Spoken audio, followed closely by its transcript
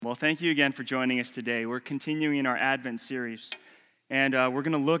Well, thank you again for joining us today. We're continuing in our Advent series, and we're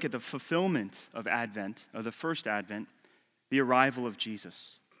going to look at the fulfillment of Advent, of the first Advent, the arrival of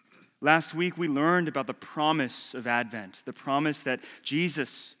Jesus. Last week, we learned about the promise of Advent, the promise that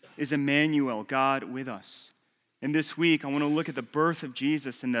Jesus is Emmanuel, God with us. And this week, I want to look at the birth of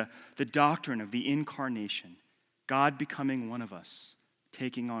Jesus and the doctrine of the incarnation, God becoming one of us,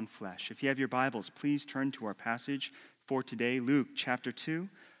 taking on flesh. If you have your Bibles, please turn to our passage for today, Luke chapter 2.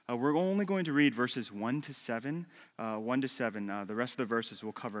 We're only going to read verses 1 to 7. The rest of the verses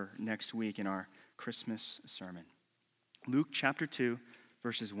we'll cover next week in our Christmas sermon. Luke chapter 2,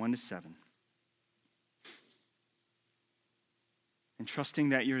 verses 1 to 7. And trusting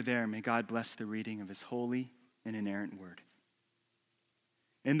that you're there, may God bless the reading of his holy and inerrant word.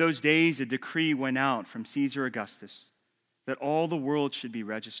 In those days, a decree went out from Caesar Augustus that all the world should be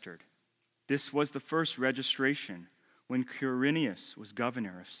registered. This was the first registration when Quirinius was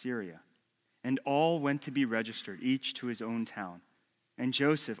governor of Syria. And all went to be registered, each to his own town. And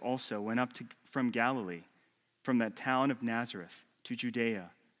Joseph also went up from Galilee, from that town of Nazareth to Judea,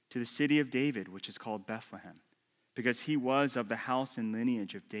 to the city of David, which is called Bethlehem, because he was of the house and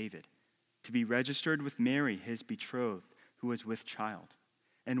lineage of David, to be registered with Mary, his betrothed, who was with child.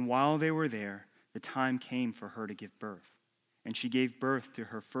 And while they were there, the time came for her to give birth. And she gave birth to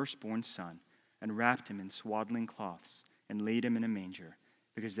her firstborn son, and wrapped him in swaddling cloths, and laid him in a manger,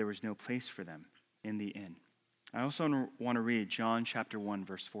 because there was no place for them in the inn. I also want to read John chapter 1,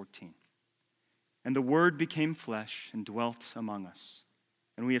 verse 14. And the Word became flesh and dwelt among us.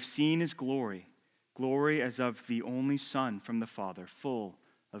 And we have seen his glory, glory as of the only Son from the Father, full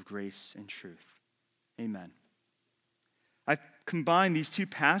of grace and truth. Amen. I've combined these two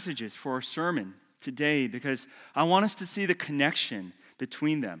passages for our sermon today because I want us to see the connection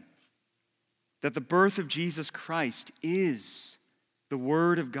between them. That the birth of Jesus Christ is the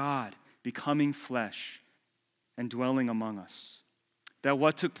Word of God becoming flesh and dwelling among us. That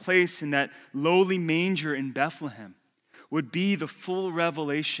what took place in that lowly manger in Bethlehem would be the full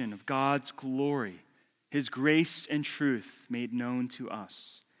revelation of God's glory, his grace and truth made known to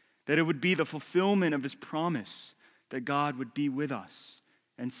us. That it would be the fulfillment of his promise that God would be with us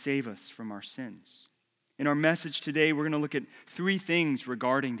and save us from our sins. In our message today, we're going to look at three things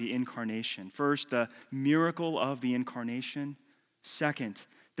regarding the incarnation. First, the miracle of the incarnation. Second,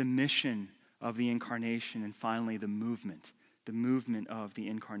 the mission of the incarnation. And finally, the movement of the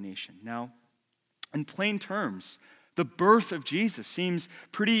incarnation. Now, in plain terms, the birth of Jesus seems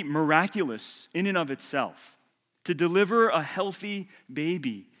pretty miraculous in and of itself. To deliver a healthy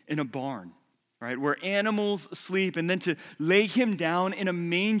baby in a barn, right, where animals sleep, and then to lay him down in a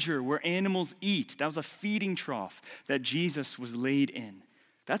manger where animals eat. That was a feeding trough that Jesus was laid in.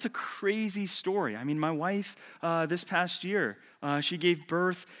 That's a crazy story. I mean, my wife, this past year, she gave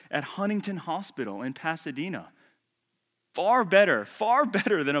birth at Huntington Hospital in Pasadena. Far better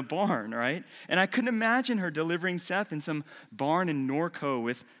than a barn, right? And I couldn't imagine her delivering Seth in some barn in Norco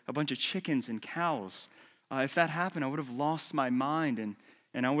with a bunch of chickens and cows. If that happened, I would have lost my mind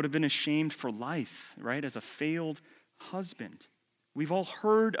and I would have been ashamed for life, right, as a failed husband. We've all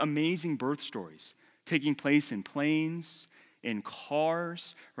heard amazing birth stories taking place in planes, in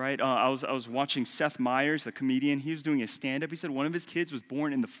cars, right? I was watching Seth Meyers, the comedian. He was doing a stand-up. He said one of his kids was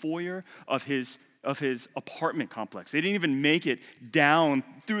born in the foyer of his apartment complex. They didn't even make it down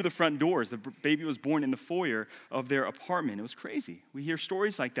through the front doors. The baby was born in the foyer of their apartment. It was crazy. We hear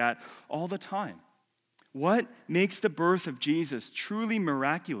stories like that all the time. What makes the birth of Jesus truly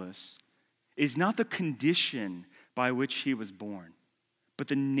miraculous is not the condition by which he was born, but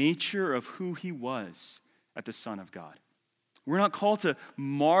the nature of who he was as the Son of God. We're not called to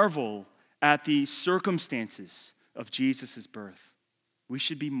marvel at the circumstances of Jesus' birth. We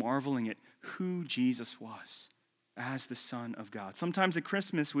should be marveling at who Jesus was as the Son of God. Sometimes at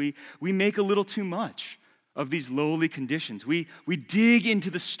Christmas, we make a little too much of these lowly conditions. We dig into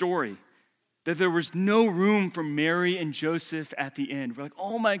the story that there was no room for Mary and Joseph at the end. We're like,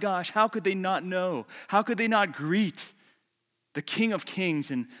 oh my gosh, how could they not know? How could they not greet the King of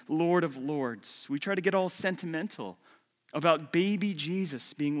Kings and Lord of Lords? We try to get all sentimental about baby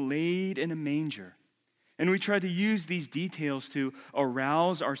Jesus being laid in a manger. And we try to use these details to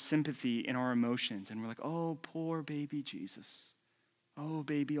arouse our sympathy and our emotions. And we're like, oh, poor baby Jesus. Oh,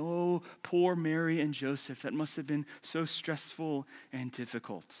 baby, oh, poor Mary and Joseph. That must have been so stressful and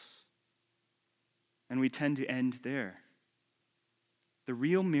difficult. And we tend to end there. The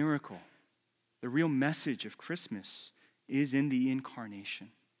real miracle, the real message of Christmas is in the incarnation.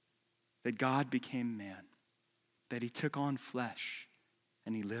 That God became man. That he took on flesh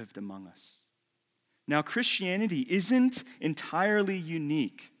and he lived among us. Now, Christianity isn't entirely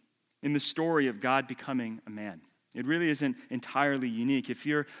unique in the story of God becoming a man. It really isn't entirely unique. If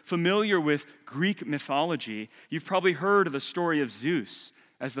you're familiar with Greek mythology, you've probably heard of the story of Zeus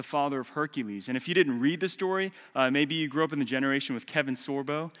as the father of Hercules. And if you didn't read the story, maybe you grew up in the generation with Kevin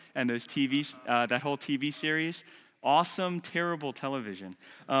Sorbo and those that whole TV series. Awesome, terrible television.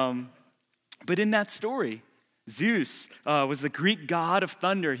 But in that story, Zeus was the Greek god of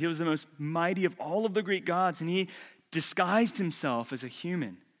thunder. He was the most mighty of all of the Greek gods, and he disguised himself as a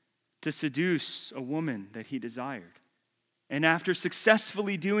human to seduce a woman that he desired. And after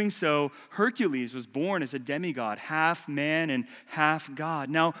successfully doing so, Hercules was born as a demigod, half man and half God.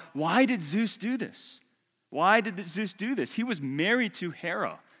 Now, why did Zeus do this? Why did Zeus do this? He was married to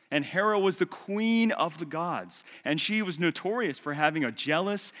Hera, and Hera was the queen of the gods, and she was notorious for having a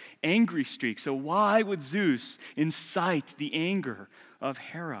jealous, angry streak. So why would Zeus incite the anger of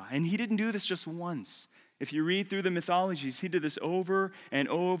Hera? And he didn't do this just once. If you read through the mythologies, he did this over and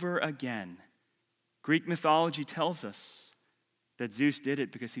over again. Greek mythology tells us that Zeus did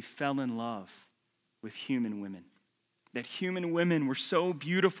it because he fell in love with human women. That human women were so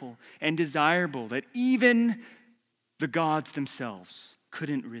beautiful and desirable that even the gods themselves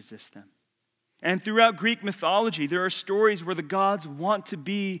couldn't resist them. And throughout Greek mythology, there are stories where the gods want to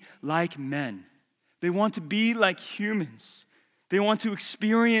be like men. They want to be like humans. They want to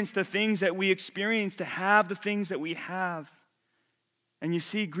experience the things that we experience, to have the things that we have. And you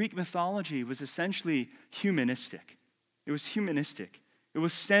see, Greek mythology was essentially humanistic. It was humanistic. It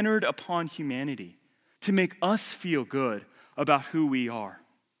was centered upon humanity to make us feel good about who we are.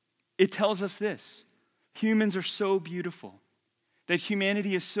 It tells us this: humans are so beautiful, that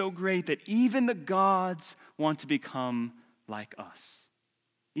humanity is so great that even the gods want to become like us.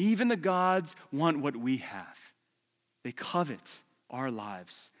 Even the gods want what we have. They covet our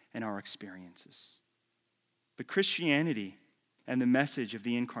lives and our experiences. But Christianity and the message of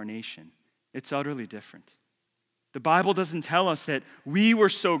the incarnation, it's utterly different. The Bible doesn't tell us that we were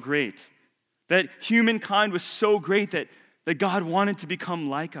so great, that humankind was so great that God wanted to become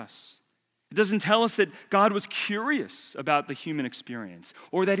like us. It doesn't tell us that God was curious about the human experience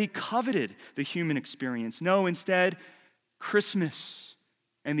or that he coveted the human experience. No, instead, Christmas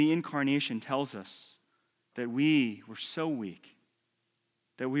and the incarnation tells us that we were so weak,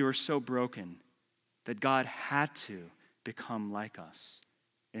 that we were so broken, that God had to become like us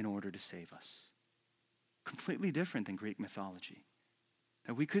in order to save us. Completely different than Greek mythology,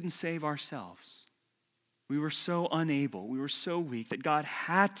 that we couldn't save ourselves. We were so unable, we were so weak that God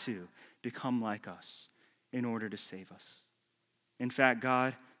had to become like us in order to save us. In fact,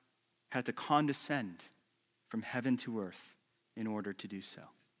 God had to condescend from heaven to earth in order to do so.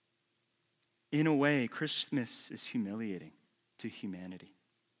 In a way, Christmas is humiliating to humanity.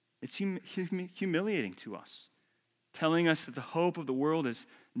 It's humiliating to us, telling us that the hope of the world is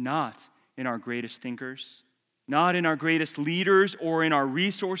not in our greatest thinkers, not in our greatest leaders or in our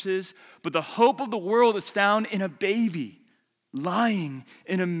resources, but the hope of the world is found in a baby lying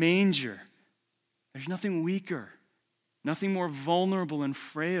in a manger. There's nothing weaker, nothing more vulnerable and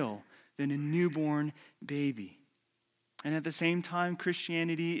frail than a newborn baby. And at the same time,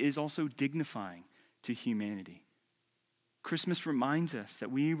 Christianity is also dignifying to humanity. Christmas reminds us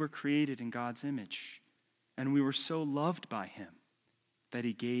that we were created in God's image, and we were so loved by him that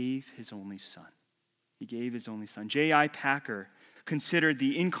he gave his only son. He gave his only son. J.I. Packer considered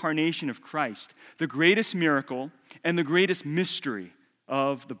the incarnation of Christ the greatest miracle and the greatest mystery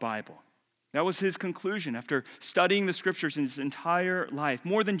of the Bible. That was his conclusion after studying the scriptures in his entire life.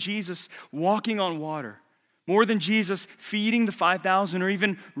 More than Jesus walking on water, more than Jesus feeding the 5,000 or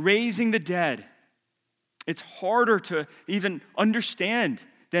even raising the dead, it's harder to even understand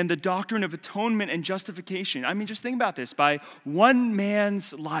than the doctrine of atonement and justification. I mean, just think about this. By one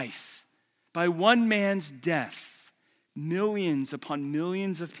man's life, by one man's death, millions upon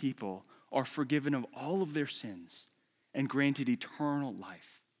millions of people are forgiven of all of their sins and granted eternal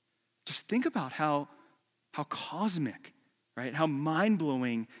life. Just think about how cosmic, right? How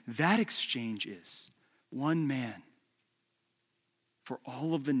mind-blowing that exchange is. One man for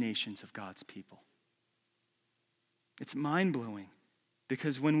all of the nations of God's people. It's mind-blowing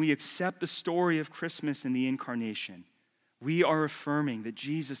because when we accept the story of Christmas and the incarnation, we are affirming that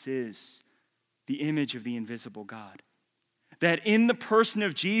Jesus is the image of the invisible God. That in the person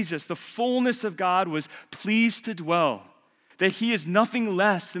of Jesus, the fullness of God was pleased to dwell. That he is nothing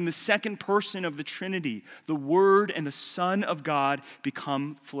less than the second person of the Trinity, the Word and the Son of God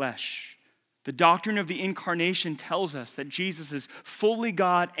become flesh. The doctrine of the incarnation tells us that Jesus is fully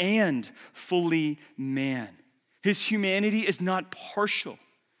God and fully man. His humanity is not partial.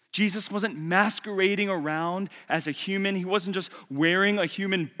 Jesus wasn't masquerading around as a human. He wasn't just wearing a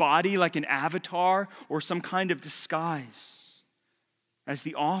human body like an avatar or some kind of disguise. As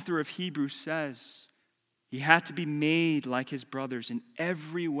the author of Hebrews says, he had to be made like his brothers in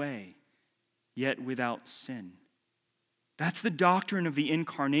every way, yet without sin. That's the doctrine of the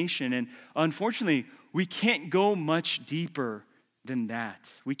incarnation. And unfortunately, we can't go much deeper than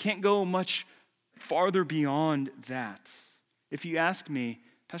that. We can't go much farther beyond that. If you ask me,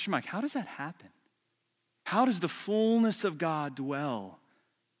 Pastor Mike, how does that happen? How does the fullness of God dwell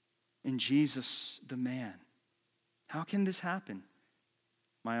in Jesus, the man? How can this happen?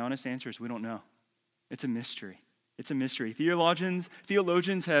 My honest answer is we don't know. It's a mystery. It's a mystery.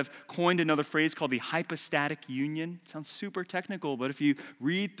 Theologians have coined another phrase called the hypostatic union. It sounds super technical, but if you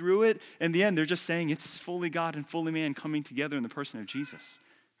read through it, in the end, they're just saying it's fully God and fully man coming together in the person of Jesus,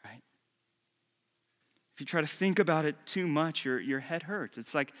 right? If you try to think about it too much, your head hurts.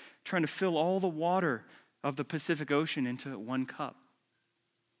 It's like trying to fill all the water of the Pacific Ocean into one cup,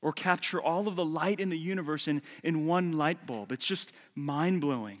 or capture all of the light in the universe in one light bulb. It's just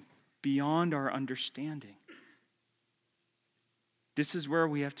mind-blowing, beyond our understanding. This is where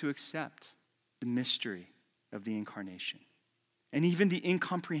we have to accept the mystery of the incarnation and even the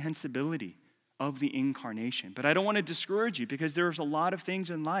incomprehensibility of the incarnation. But I don't want to discourage you, because there's a lot of things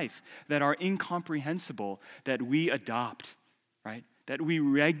in life that are incomprehensible that we adopt, right? That we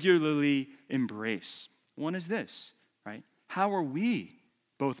regularly embrace. One is this, right? How are we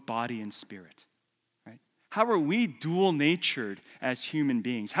both body and spirit, right? How are we dual-natured as human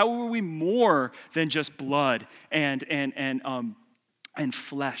beings? How are we more than just blood and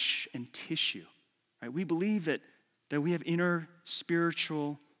flesh and tissue, right? We believe that we have inner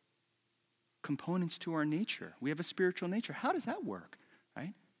spiritual components to our nature. We have a spiritual nature. How does that work,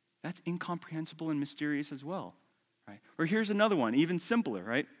 right? That's incomprehensible and mysterious as well, right? Or here's another one, even simpler,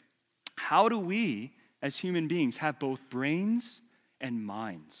 right? How do we, as human beings, have both brains and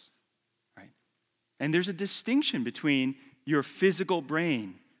minds, right? And there's a distinction between your physical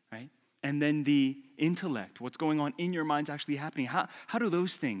brain, right, and then the intellect, what's going on in your mind's actually happening. How do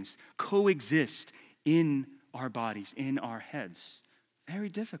those things coexist in our bodies, in our heads? Very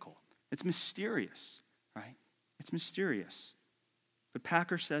difficult. It's mysterious, right? It's mysterious. But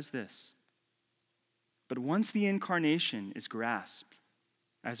Packer says this: but once the incarnation is grasped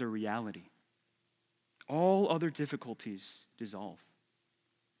as a reality, all other difficulties dissolve.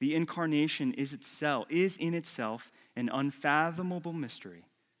 The incarnation is in itself an unfathomable mystery,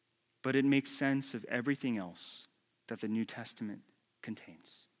 but it makes sense of everything else that the New Testament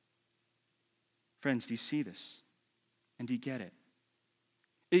contains. Friends, do you see this? And do you get it?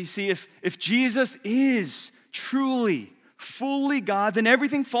 You see, if Jesus is truly, fully God, then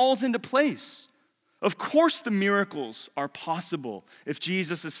everything falls into place. Of course the miracles are possible if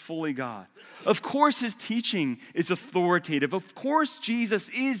Jesus is fully God. Of course his teaching is authoritative. Of course Jesus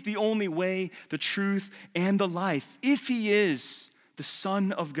is the only way, the truth, and the life, if he is the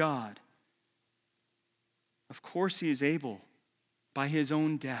Son of God. Of course he is able, by his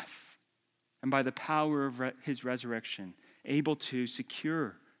own death and by the power of his resurrection, able to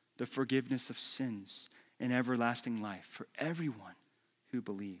secure the forgiveness of sins and everlasting life for everyone who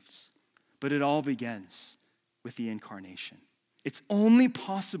believes. But it all begins with the incarnation. It's only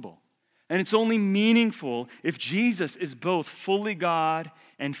possible and it's only meaningful if Jesus is both fully God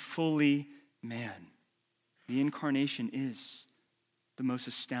and fully man. The incarnation is the most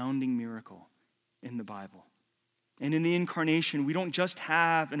astounding miracle in the Bible. And in the incarnation, we don't just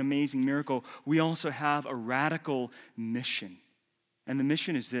have an amazing miracle, we also have a radical mission. And the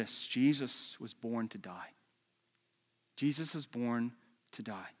mission is this: Jesus was born to die. Jesus was born to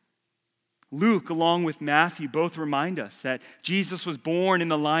die. Luke, along with Matthew, both remind us that Jesus was born in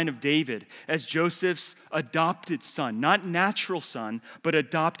the line of David as Joseph's adopted son, not natural son, but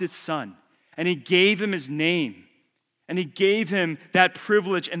adopted son. And he gave him his name. And he gave him that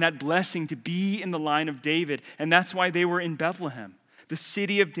privilege and that blessing to be in the line of David. And that's why they were in Bethlehem, the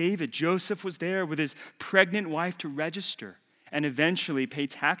city of David. Joseph was there with his pregnant wife to register and eventually pay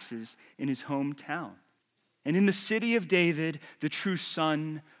taxes in his hometown. And in the city of David, the true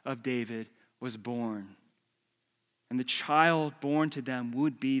son of David was born. And the child born to them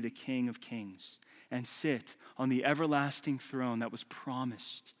would be the King of Kings and sit on the everlasting throne that was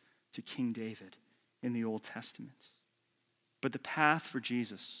promised to King David in the Old Testament. But the path for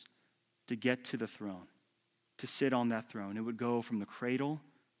Jesus to get to the throne, to sit on that throne, it would go from the cradle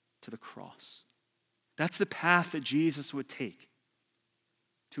to the cross. That's the path that Jesus would take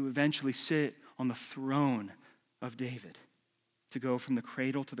to eventually sit on the throne of David, to go from the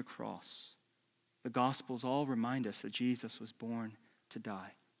cradle to the cross. The Gospels all remind us that Jesus was born to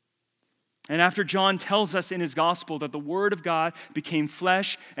die. And after John tells us in his gospel that the Word of God became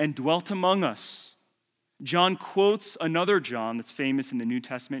flesh and dwelt among us, John quotes another John that's famous in the New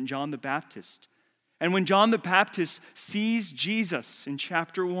Testament, John the Baptist. And when John the Baptist sees Jesus in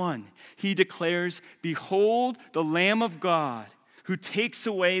chapter 1, he declares, "Behold the Lamb of God who takes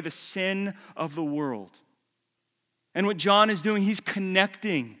away the sin of the world." And what John is doing, he's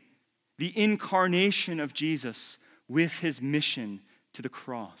connecting the incarnation of Jesus with his mission to the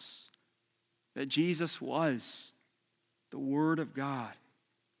cross. That Jesus was the Word of God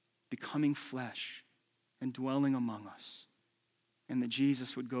becoming flesh and dwelling among us. And that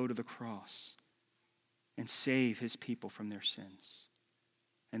Jesus would go to the cross and save his people from their sins.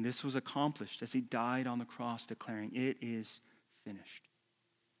 And this was accomplished as he died on the cross, declaring, "It is finished."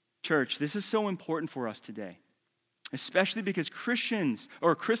 Church, this is so important for us today, especially because Christmas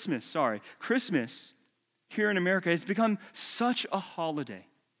here in America has become such a holiday.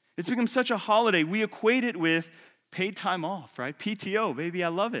 It's become such a holiday. We equate it with paid time off, right? PTO, baby, I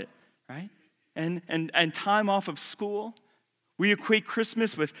love it, right? And time off of school. We equate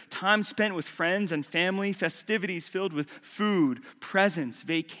Christmas with time spent with friends and family, festivities filled with food, presents,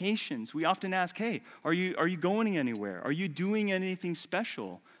 vacations. We often ask, hey, are you going anywhere? Are you doing anything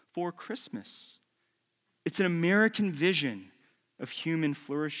special for Christmas? It's an American vision of human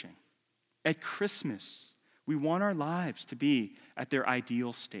flourishing. At Christmas, we want our lives to be at their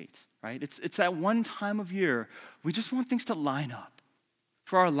ideal state, right? It's that one time of year we just want things to line up,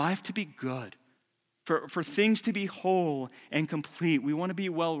 for our life to be good, for things to be whole and complete. We want to be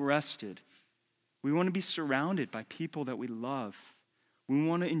well rested. We want to be surrounded by people that we love. We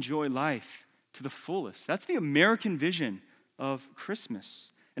want to enjoy life to the fullest. That's the American vision of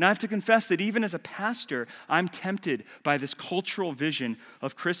Christmas. And I have to confess that even as a pastor, I'm tempted by this cultural vision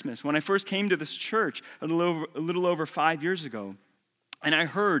of Christmas. When I first came to this church a little over 5 years ago, and I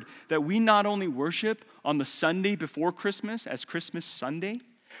heard that we not only worship on the Sunday before Christmas as Christmas Sunday,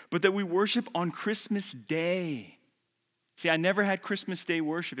 but that we worship on Christmas Day. See, I never had Christmas Day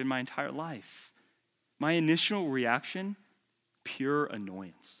worship in my entire life. My initial reaction, pure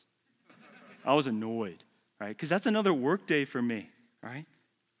annoyance. I was annoyed, right? Because that's another work day for me, right?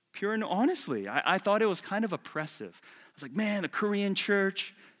 Honestly, I thought it was kind of oppressive. I was like, man, the Korean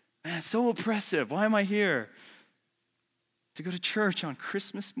church, man, so oppressive. Why am I here? To go to church on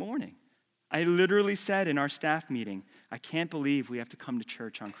Christmas morning. I literally said in our staff meeting, I can't believe we have to come to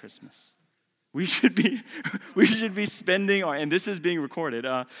church on Christmas. We should be spending and this is being recorded,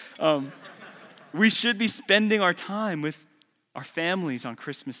 we should be spending our time with our families on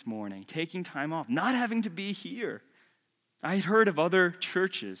Christmas morning, taking time off, not having to be here. I had heard of other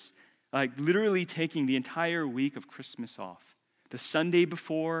churches like literally taking the entire week of Christmas off, the Sunday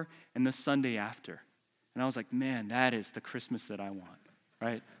before and the Sunday after. And I was like, man, that is the Christmas that I want,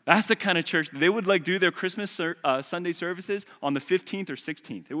 right? That's the kind of church, they would like do their Christmas Sunday services on the 15th or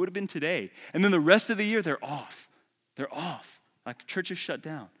 16th. It would have been today. And then the rest of the year, they're off. They're off. Like church is shut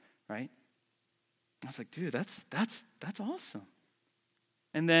down, right? I was like, dude, that's awesome.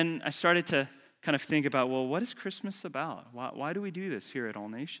 And then I started to kind of think about, well, what is Christmas about? Why do we do this here at All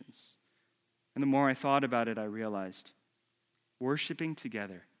Nations? And the more I thought about it, I realized worshiping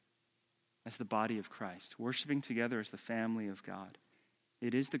together as the body of Christ, worshiping together as the family of God,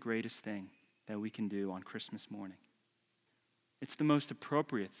 it is the greatest thing that we can do on Christmas morning. It's the most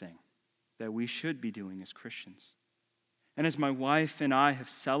appropriate thing that we should be doing as Christians. And as my wife and I have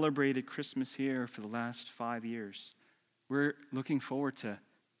celebrated Christmas here for the last 5 years, we're looking forward to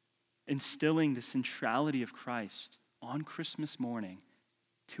instilling the centrality of Christ on Christmas morning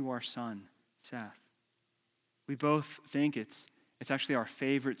to our son, Seth. We both think it's actually our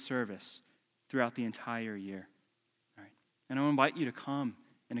favorite service throughout the entire year. All right. And I invite you to come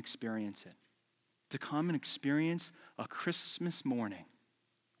and experience it. To come and experience a Christmas morning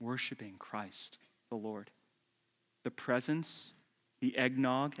worshiping Christ, the Lord. The presents, the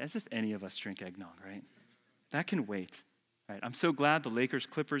eggnog, as if any of us drink eggnog, right? That can wait. Right. I'm so glad the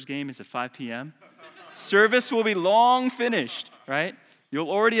Lakers-Clippers game is at 5 p.m. Service will be long finished, right? You'll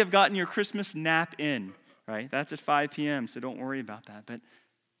already have gotten your Christmas nap in, right? That's at 5 p.m., so don't worry about that. But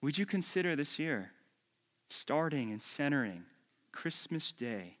would you consider this year starting and centering Christmas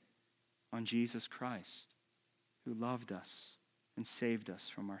Day on Jesus Christ, who loved us and saved us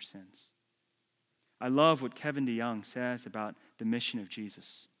from our sins? I love what Kevin DeYoung says about the mission of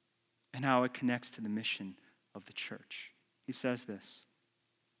Jesus and how it connects to the mission of the church. He says this: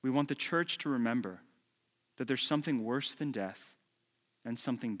 we want the church to remember that there's something worse than death and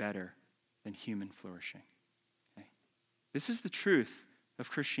something better than human flourishing. Okay? This is the truth of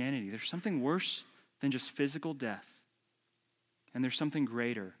Christianity. There's something worse than just physical death, and there's something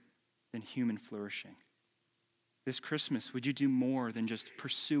greater than human flourishing. This Christmas, would you do more than just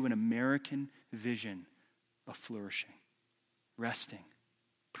pursue an American vision of flourishing, resting,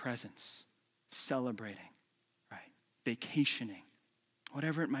 presence, celebrating, right? Vacationing,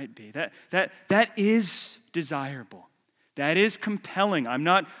 whatever it might be. That is desirable. That is compelling. I'm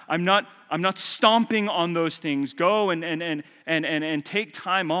not stomping on those things. Go and take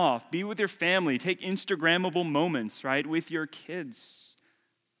time off. Be with your family. Take Instagrammable moments, right, with your kids.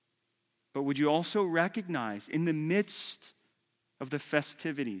 But would you also recognize in the midst of the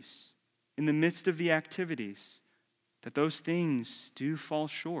festivities, in the midst of the activities, that those things do fall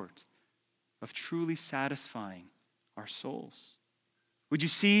short of truly satisfying our souls? Would you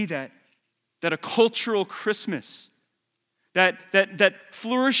see that a cultural Christmas, that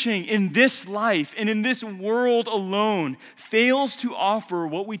flourishing in this life and in this world alone fails to offer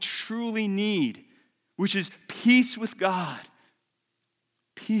what we truly need, which is peace with God,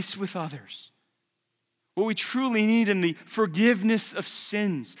 peace with others. What we truly need in the forgiveness of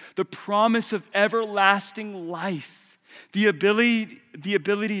sins, the promise of everlasting life, the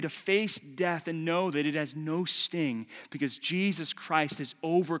ability to face death and know that it has no sting because Jesus Christ has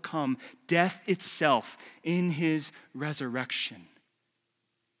overcome death itself in his resurrection.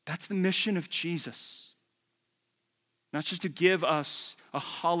 That's the mission of Jesus. Not just to give us a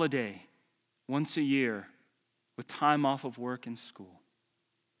holiday once a year with time off of work and school,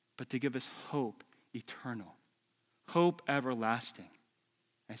 but to give us hope eternal, hope everlasting.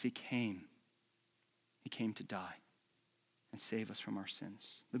 As he came to die and save us from our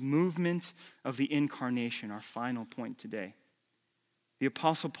sins. The movement of the incarnation, our final point today. The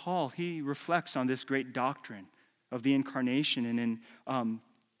Apostle Paul, he reflects on this great doctrine of the incarnation. And in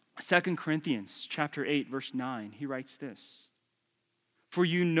 2 Corinthians chapter 8, verse 9, he writes this: "For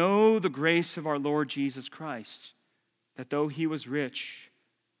you know the grace of our Lord Jesus Christ, that though he was rich,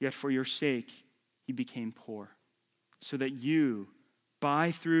 yet for your sake he became poor, so that you,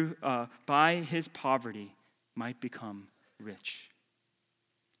 by his poverty, might become rich."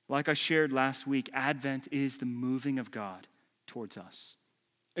 Like I shared last week, Advent is the moving of God towards us.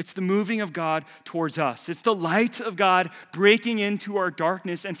 It's the moving of God towards us. It's the light of God breaking into our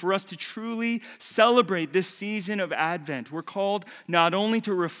darkness. And for us to truly celebrate this season of Advent, we're called not only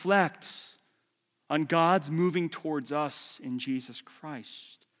to reflect on God's moving towards us in Jesus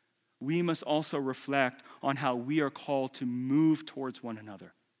Christ, we must also reflect on how we are called to move towards one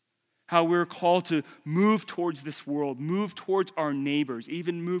another. How we're called to move towards this world, move towards our neighbors,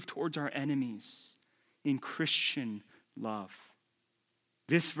 even move towards our enemies in Christian love.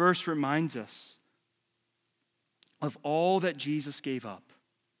 This verse reminds us of all that Jesus gave up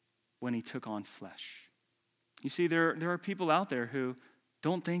when he took on flesh. You see, there are people out there who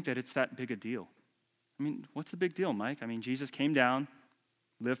don't think that it's that big a deal. I mean, what's the big deal, Mike? I mean, Jesus came down,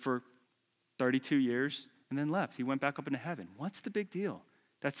 lived for 32 years, and then left. He went back up into heaven. What's the big deal?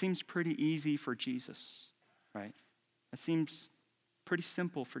 That seems pretty easy for Jesus, right? That seems pretty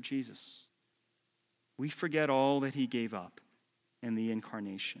simple for Jesus. We forget all that he gave up in the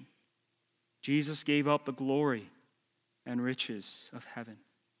incarnation. Jesus gave up the glory and riches of heaven.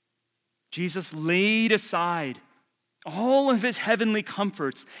 Jesus laid aside all of his heavenly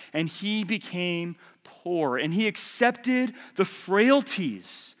comforts, and he became poor, and he accepted the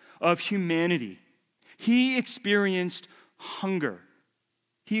frailties of humanity. He experienced hunger.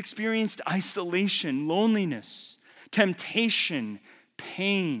 He experienced isolation, loneliness, temptation,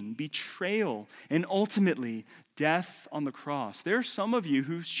 pain, betrayal, and ultimately death on the cross. There are some of you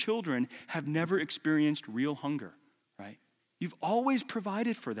whose children have never experienced real hunger, right? You've always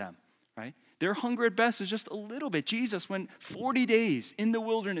provided for them, right? Their hunger at best is just a little bit. Jesus went 40 days in the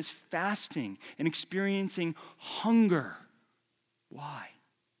wilderness fasting and experiencing hunger. Why?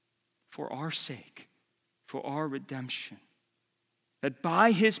 For our sake, for our redemption. That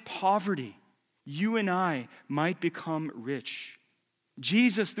by his poverty, you and I might become rich.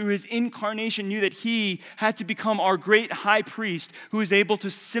 Jesus, through his incarnation, knew that he had to become our great high priest who is able to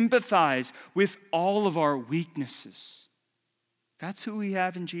sympathize with all of our weaknesses. That's who we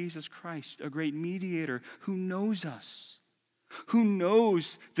have in Jesus Christ, a great mediator who knows us, who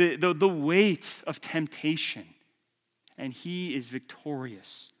knows the weight of temptation, and he is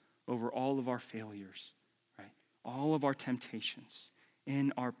victorious over all of our failures, right? All of our temptations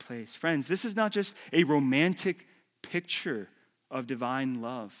in our place. Friends, this is not just a romantic picture of divine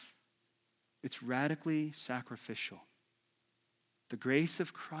love. It's radically sacrificial. The grace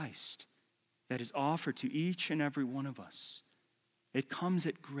of Christ that is offered to each and every one of us, it comes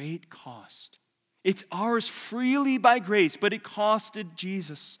at great cost. It's ours freely by grace, but it costed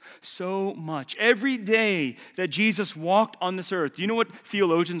Jesus so much. Every day that Jesus walked on this earth, do you know what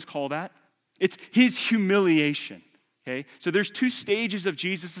theologians call that? It's his humiliation. Okay? So there's two stages of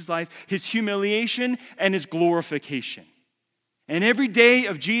Jesus' life, his humiliation and his glorification. And every day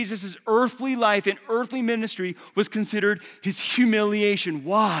of Jesus' earthly life and earthly ministry was considered his humiliation.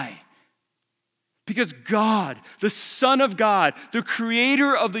 Why? Because God, the Son of God, the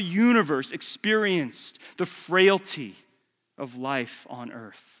creator of the universe, experienced the frailty of life on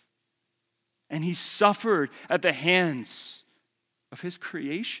earth. And he suffered at the hands of his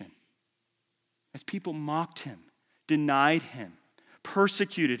creation as people mocked him, denied him,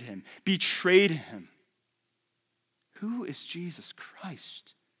 persecuted him, betrayed him. Who is Jesus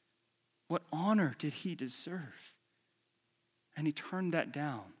Christ? What honor did he deserve? And he turned that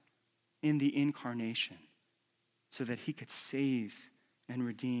down in the incarnation so that he could save and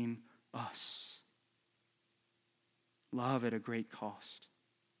redeem us. Love at a great cost.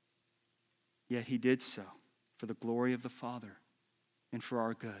 Yet he did so for the glory of the Father and for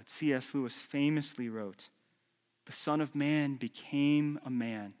our good. C.S. Lewis famously wrote, "The Son of Man became a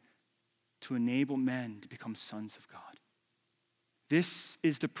man to enable men to become sons of God." This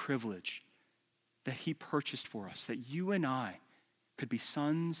is the privilege that he purchased for us, that you and I could be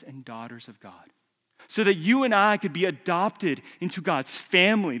sons and daughters of God, so that you and I could be adopted into God's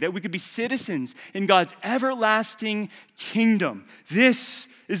family, that we could be citizens in God's everlasting kingdom. This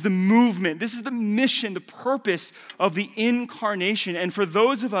is the movement, this is the mission, the purpose of the incarnation. And for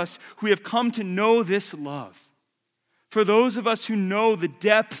those of us who have come to know this love, for those of us who know the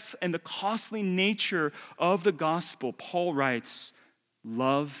depth and the costly nature of the gospel, Paul writes,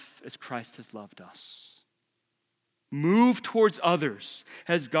 "Love as Christ has loved us." Move towards others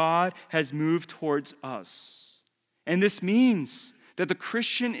as God has moved towards us. And this means that the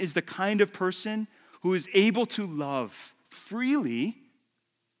Christian is the kind of person who is able to love freely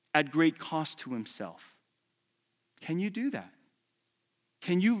at great cost to himself. Can you do that?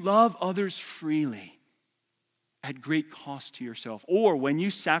 Can you love others freely at great cost to yourself? Or when you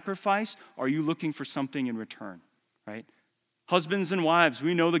sacrifice, are you looking for something in return, right? Husbands and wives,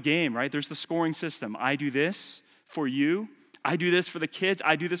 we know the game, right? There's the scoring system. I do this for you. I do this for the kids.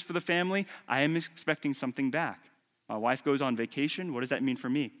 I do this for the family. I am expecting something back. My wife goes on vacation. What does that mean for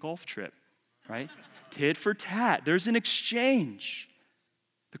me? Golf trip, right? Tit for tat. There's an exchange.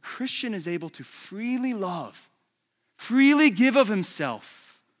 The Christian is able to freely love, freely give of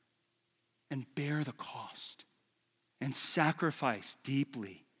himself, and bear the cost, and sacrifice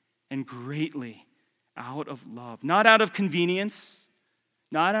deeply and greatly out of love. Not out of convenience,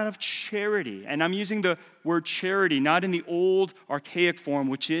 not out of charity. And I'm using the word charity, not in the old archaic form,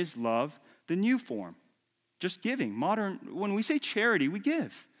 which is love, the new form. Just giving. Modern, when we say charity, we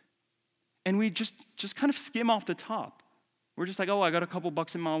give. And we just kind of skim off the top. We're just like, oh, I got a couple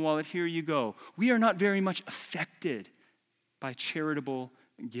bucks in my wallet, here you go. We are not very much affected by charitable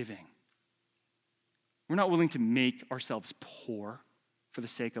giving. We're not willing to make ourselves poor for the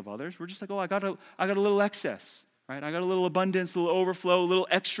sake of others. We're just like, oh, I got a little excess. Right? I got a little abundance, a little overflow, a little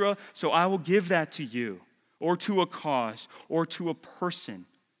extra, so I will give that to you, or to a cause, or to a person.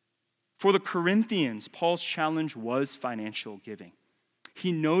 For the Corinthians, Paul's challenge was financial giving.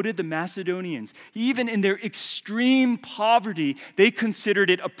 He noted the Macedonians, even in their extreme poverty, they considered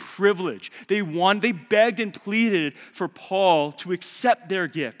it a privilege. They begged and pleaded for Paul to accept their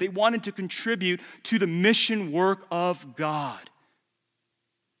gift. They wanted to contribute to the mission work of God.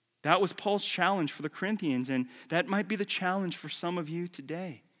 That was Paul's challenge for the Corinthians, and that might be the challenge for some of you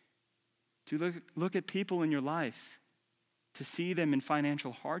today. To look at people in your life, to see them in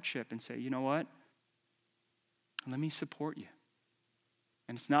financial hardship and say, you know what? Let me support you.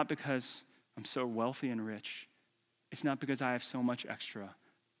 And it's not because I'm so wealthy and rich. It's not because I have so much extra.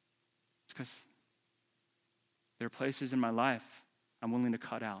 It's because there are places in my life I'm willing to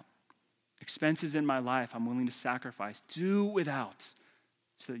cut out. Expenses in my life I'm willing to sacrifice, do without,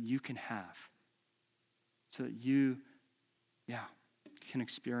 so that you can have, so that you, can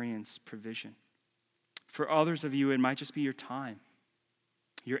experience provision. For others of you, it might just be your time,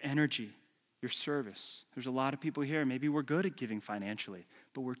 your energy, your service. There's a lot of people here, maybe we're good at giving financially,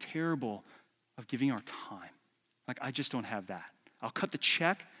 but we're terrible of giving our time. Like, I just don't have that. I'll cut the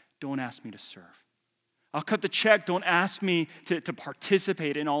check, don't ask me to serve. I'll cut the check, don't ask me to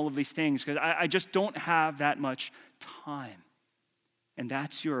participate in all of these things, because I just don't have that much time. And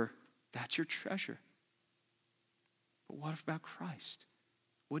that's your treasure. But what about Christ?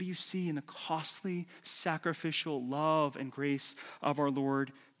 What do you see in the costly, sacrificial love and grace of our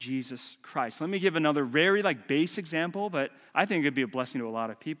Lord Jesus Christ? Let me give another very base example, but I think it'd be a blessing to a lot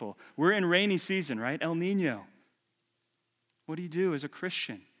of people. We're in rainy season, right? El Nino. What do you do as a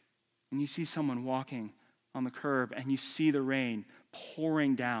Christian? And you see someone walking on the curb and you see the rain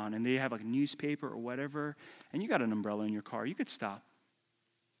pouring down and they have a newspaper or whatever, and you got an umbrella in your car. You could stop.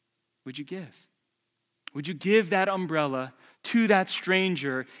 Would you give? Would you give that umbrella to that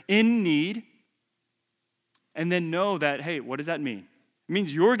stranger in need and then know that, hey, what does that mean? It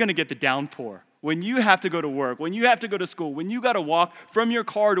means you're going to get the downpour. When you have to go to work, when you have to go to school, when you got to walk from your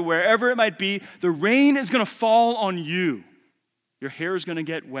car to wherever it might be, the rain is going to fall on you. Your hair is going to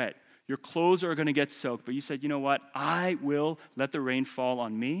get wet. Your clothes are going to get soaked. But you said, you know what? I will let the rain fall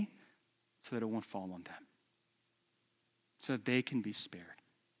on me so that it won't fall on them. So that they can be spared.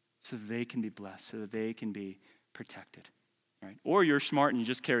 So that they can be blessed. So that they can be protected. Right? Or you're smart and you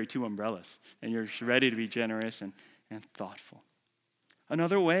just carry 2 umbrellas. And you're ready to be generous and thoughtful.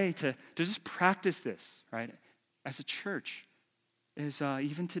 Another way to just practice this, right, as a church is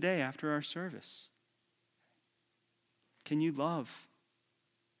even today after our service. Can you love?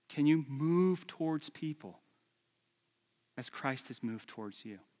 Can you move towards people as Christ has moved towards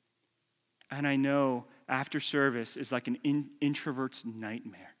you? And I know after service is like an introvert's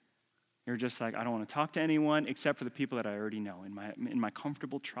nightmare. You're just like, I don't want to talk to anyone except for the people that I already know in my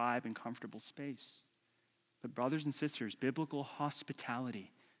comfortable tribe and comfortable space. But brothers and sisters, biblical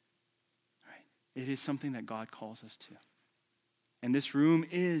hospitality, right? It is something that God calls us to. And this room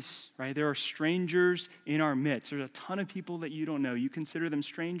is, right? There are strangers in our midst. There's a ton of people that you don't know. You consider them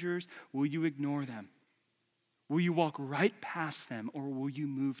strangers. Will you ignore them? Will you walk right past them, or will you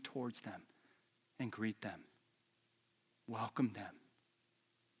move towards them and greet them? Welcome them.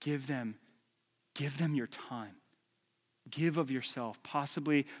 Give them your time. Give of yourself.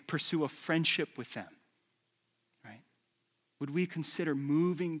 Possibly pursue a friendship with them. Right? Would we consider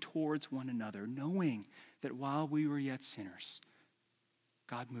moving towards one another, knowing that while we were yet sinners,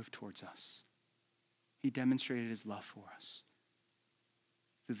 God moved towards us. He demonstrated his love for us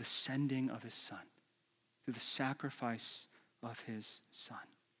through the sending of his Son, through the sacrifice of his Son.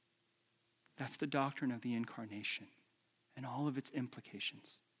 That's the doctrine of the incarnation and all of its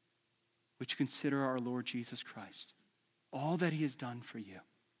implications, which consider our Lord Jesus Christ, all that he has done for you.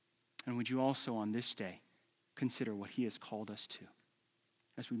 And would you also on this day consider what he has called us to?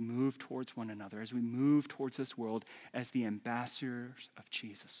 As we move towards one another, as we move towards this world as the ambassadors of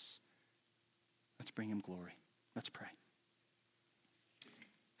Jesus. Let's bring him glory. Let's pray.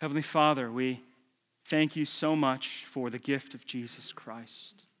 Heavenly Father, we thank you so much for the gift of Jesus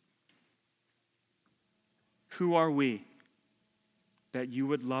Christ. Who are we that you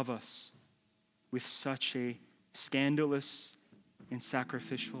would love us with such a scandalous and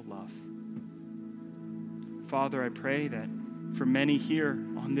sacrificial love? Father, I pray that for many here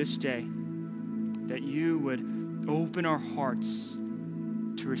on this day, that you would open our hearts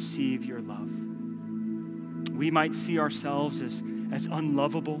to receive your love. We might see ourselves as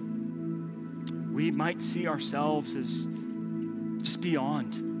unlovable. We might see ourselves as just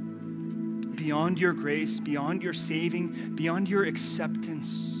beyond your grace, beyond your saving, beyond your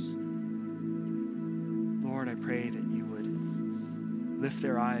acceptance. Lord, I pray that you would lift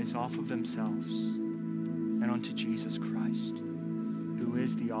their eyes off of themselves and onto Jesus Christ, who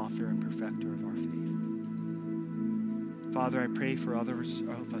is the author and perfecter of our faith. Father, I pray for others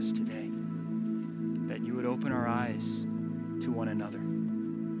of us today that you would open our eyes to one another,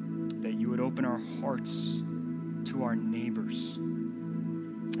 that you would open our hearts to our neighbors,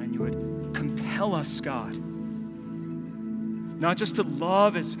 and you would compel us, God, not just to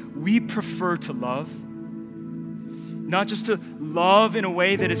love as we prefer to love, not just to love in a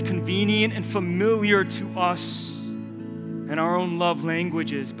way that is convenient and familiar to us and our own love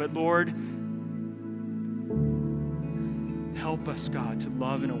languages, but Lord, help us, God, to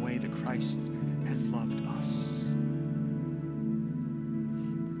love in a way that Christ has loved us,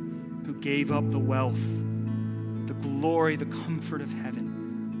 who gave up the wealth, the glory, the comfort of heaven,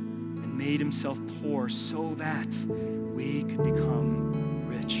 and made himself poor so that we could become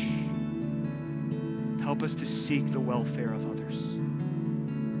rich. Help us to seek the welfare of others,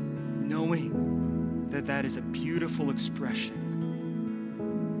 knowing that that is a beautiful expression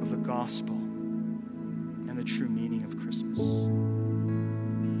of the gospel and the true meaning of Christmas.